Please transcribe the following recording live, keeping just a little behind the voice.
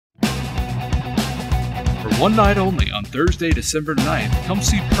One night only on Thursday, December 9th, come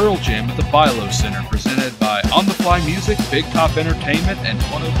see Pearl Jam at the Bilo Center, presented by On the Fly Music, Big Top Entertainment, and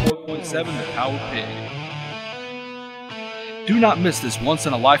 104.7 The Power Pig. Do not miss this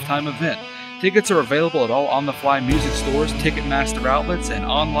once-in-a-lifetime event. Tickets are available at all On the Fly music stores, Ticketmaster outlets, and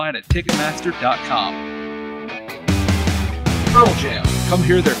online at Ticketmaster.com. Pearl Jam. Come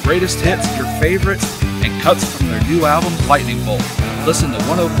hear their greatest hits, your favorites, and cuts from their new album, Lightning Bolt. Listen to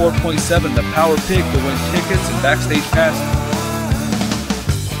 104.7 The Power Pig to win tickets and backstage passes.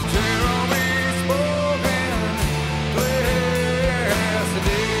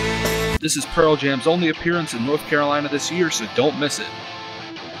 This is Pearl Jam's only appearance in North Carolina this year, so don't miss it.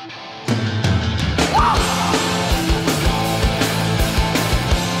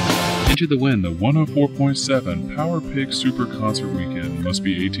 Enter to win the 104.7 Power Pig Super Concert Weekend. Must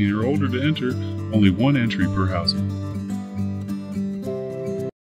be 18 or older to enter. Only one entry per household.